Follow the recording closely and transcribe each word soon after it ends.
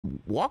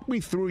walk me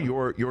through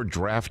your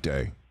draft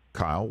day,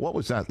 Kyle. What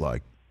was that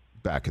like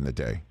back in the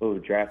day? Oh,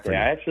 draft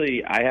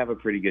day. I have a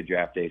pretty good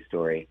draft day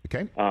story.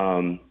 Okay.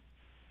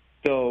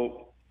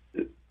 So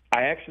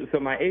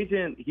my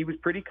agent, he was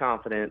pretty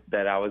confident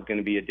that I was going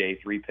to be a day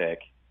 3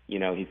 pick.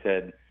 He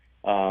said,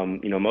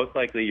 most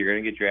likely you're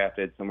going to get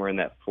drafted somewhere in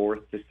that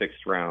 4th to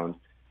 6th round.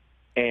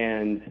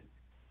 And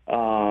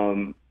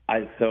I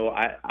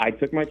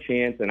took my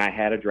chance and I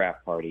had a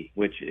draft party,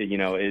 which,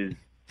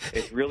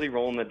 it's really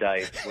rolling the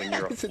dice when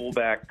you're a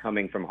fullback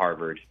coming from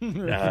Harvard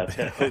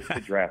to host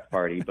a draft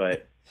party.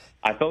 But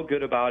I felt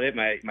good about it.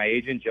 My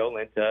agent, Joe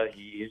Linta,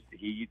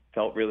 he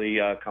felt really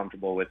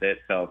comfortable with it.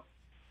 So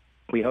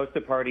we host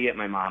a party at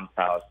my mom's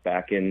house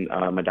back in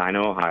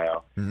Medina,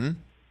 Ohio,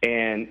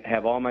 and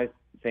have all my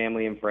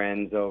family and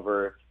friends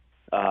over,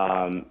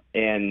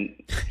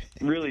 and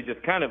really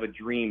just kind of a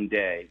dream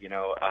day.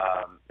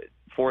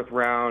 4th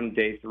round,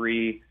 day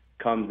 3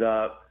 comes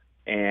up,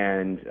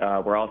 and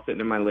we're all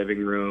sitting in my living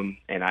room,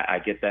 and I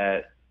get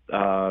that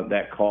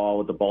call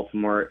with the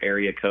Baltimore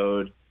area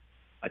code.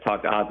 I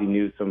talk to Ozzie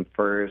Newsome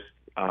first.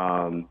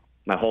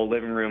 My whole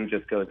living room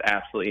just goes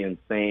absolutely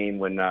insane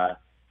when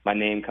my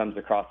name comes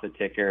across the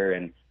ticker,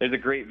 and there's a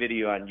great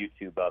video on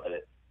YouTube of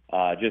it.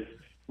 Just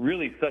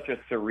really such a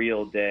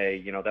surreal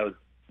day. That was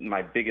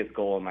my biggest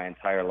goal in my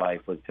entire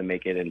life, was to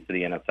make it into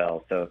the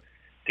NFL. So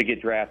to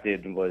get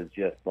drafted was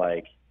just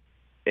like,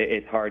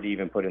 it's hard to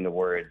even put into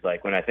words.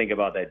 Like, when I think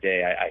about that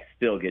day, I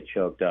still get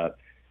choked up.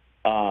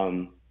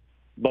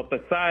 But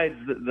besides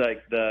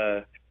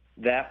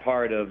that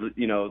part of,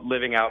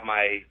 living out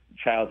my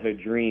childhood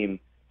dream,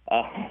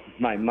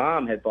 my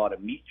mom had bought a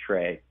meat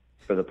tray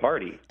for the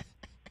party.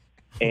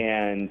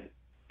 And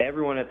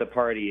everyone at the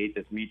party ate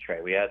this meat tray.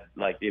 We had,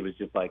 it was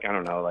just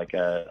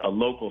a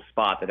local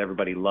spot that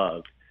everybody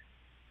loved.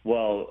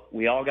 Well,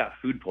 we all got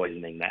food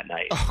poisoning that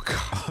night. Oh,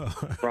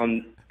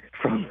 God.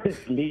 from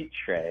this meat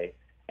tray.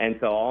 And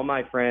so all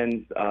my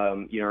friends,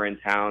 are in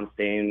town,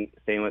 staying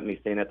with me,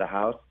 staying at the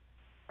house.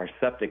 Our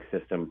septic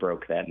system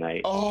broke that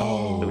night.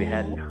 Oh. So we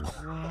had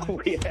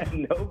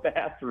no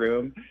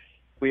bathroom.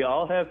 We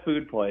all have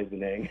food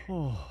poisoning,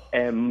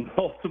 and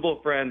multiple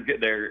friends get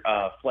their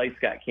flights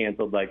got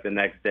canceled the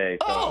next day.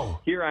 So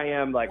here I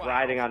am,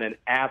 riding on an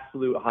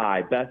absolute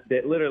high, best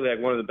day, literally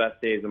one of the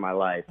best days of my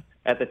life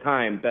at the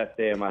time, best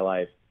day of my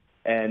life.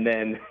 And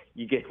then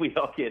we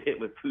all get hit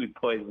with food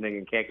poisoning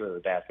and can't go to the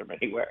bathroom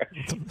anywhere.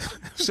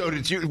 So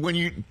did you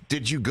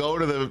go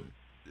to the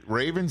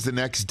Ravens the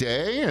next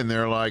day and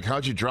they're like,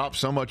 how'd you drop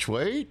so much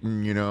weight?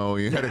 And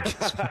you had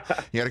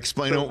to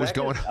explain what was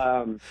going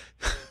on.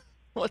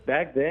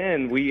 Back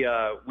then, we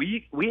had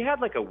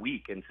a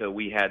week until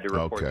we had to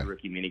report to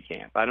rookie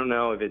minicamp. I don't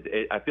know if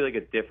I feel like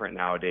it's different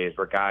nowadays,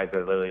 where guys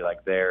are literally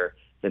there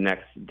the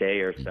next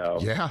day or so.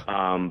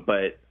 Yeah.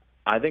 But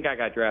I think I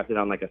got drafted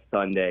on a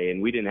Sunday,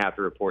 and we didn't have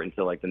to report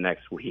until the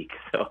next week.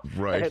 So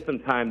I had some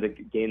time to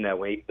gain that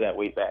weight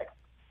back.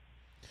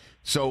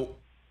 So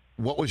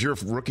what was your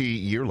rookie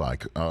year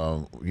like?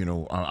 I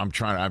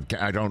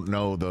don't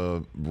know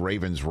the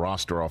Ravens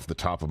roster off the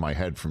top of my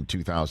head from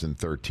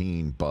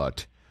 2013,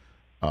 but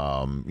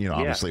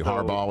obviously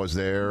Harbaugh was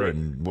there.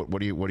 And what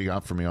do you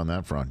got for me on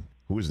that front?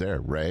 Who was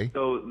there? Ray?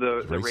 So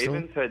the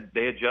Ravens had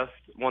just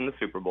won the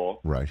Super Bowl.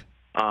 Right.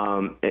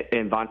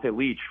 And Vontae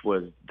Leach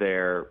was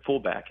their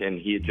fullback, and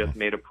he had just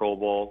made a Pro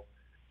Bowl.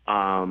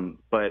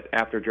 But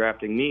after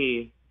drafting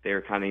me, they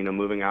were kind of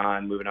moving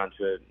on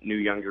to a new,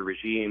 younger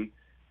regime.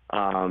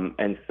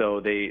 And so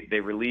they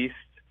released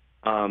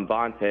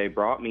Vontae,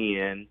 brought me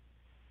in,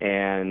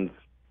 and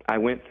I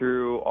went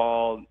through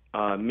all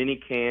mini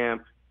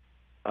camp,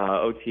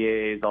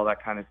 OTAs, all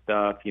that kind of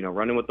stuff.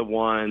 Running with the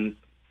ones,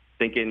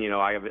 thinking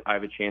I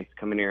have a chance to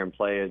come in here and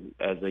play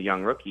as a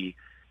young rookie.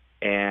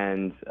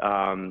 And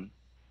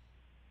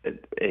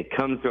it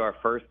comes to our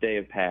first day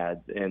of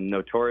pads, and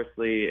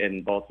notoriously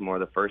in Baltimore,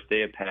 the first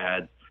day of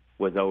pads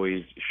was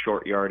always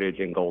short yardage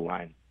and goal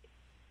line.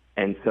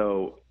 And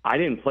so I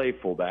didn't play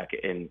fullback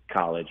in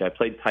college. I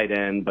played tight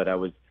end, but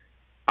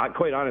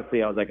quite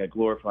honestly, I was a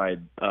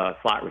glorified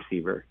slot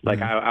receiver.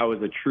 I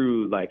was a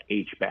true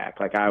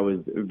H-back. I was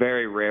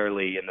very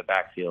rarely in the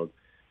backfield.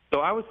 So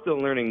I was still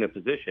learning the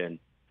position,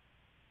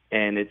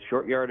 and it's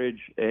short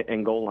yardage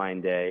and goal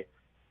line day.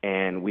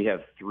 And we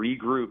have 3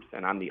 groups,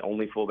 and I'm the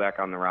only fullback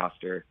on the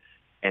roster.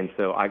 And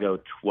so I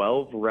go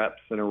 12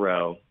 reps in a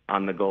row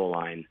on the goal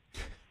line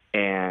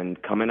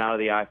and coming out of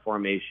the I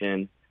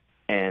formation,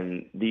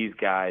 and these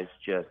guys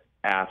just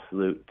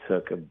absolute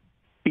took a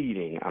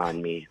beating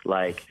on me.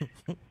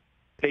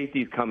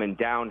 Safety's coming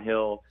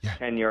downhill,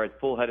 10 yards,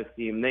 full head of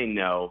steam. They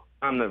know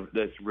I'm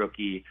this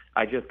rookie.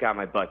 I just got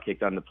my butt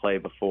kicked on the play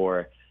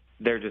before.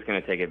 They're just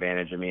going to take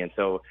advantage of me. And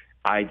so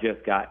I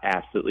just got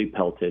absolutely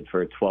pelted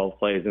for 12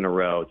 plays in a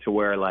row, to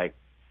where I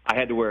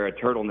had to wear a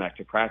turtleneck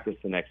to practice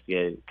the next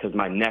day because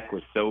my neck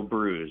was so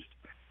bruised.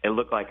 It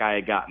looked like I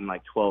had gotten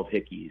 12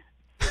 hickeys.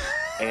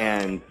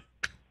 And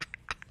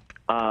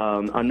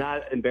I'm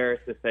not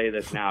embarrassed to say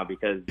this now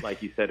because,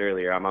 like you said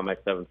earlier, I'm on my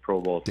 7th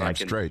Pro Bowl, so I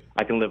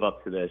can live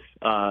up to this.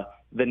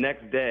 The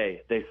next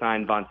day, they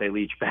signed Vontae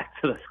Leach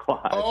back to the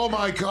squad. Oh,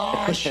 my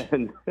gosh.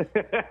 And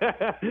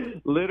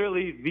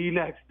literally the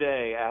next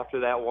day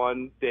after that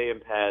one day in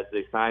pads,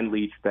 they signed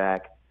Leach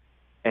back.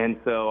 And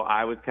so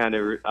I was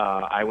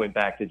I went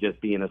back to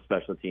just being a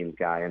special teams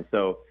guy. And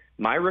so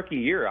my rookie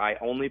year, I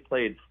only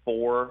played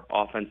 4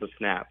 offensive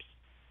snaps.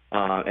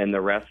 And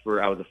the rest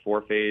I was a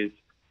 4-phase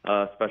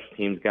special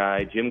teams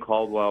guy. Jim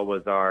Caldwell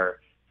was our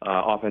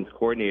offense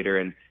coordinator,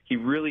 and he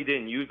really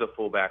didn't use a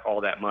fullback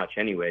all that much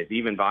anyways.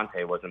 Even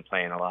Vontae wasn't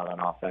playing a lot on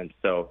offense.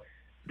 So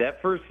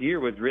that first year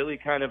was really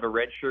kind of a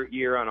redshirt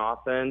year on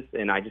offense,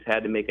 and I just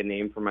had to make a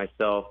name for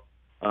myself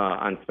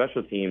on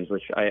special teams,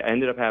 which I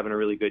ended up having a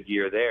really good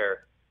year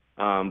there.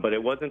 But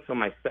it wasn't until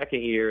my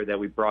second year that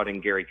we brought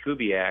in Gary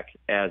Kubiak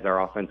as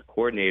our offense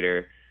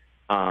coordinator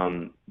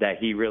that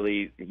he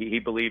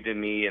believed in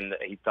me, and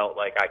he felt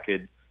like I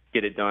could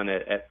get it done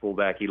at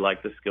fullback. He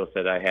liked the skill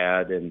set I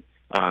had, and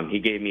he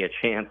gave me a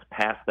chance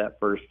past that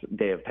first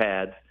day of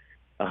pads,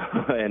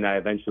 and I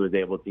eventually was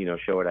able to,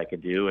 show what I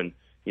could do, and,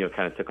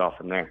 kind of took off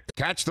from there.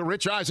 Catch the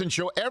Rich Eisen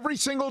Show every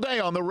single day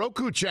on the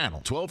Roku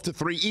channel, 12 to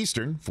 3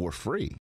 Eastern, for free.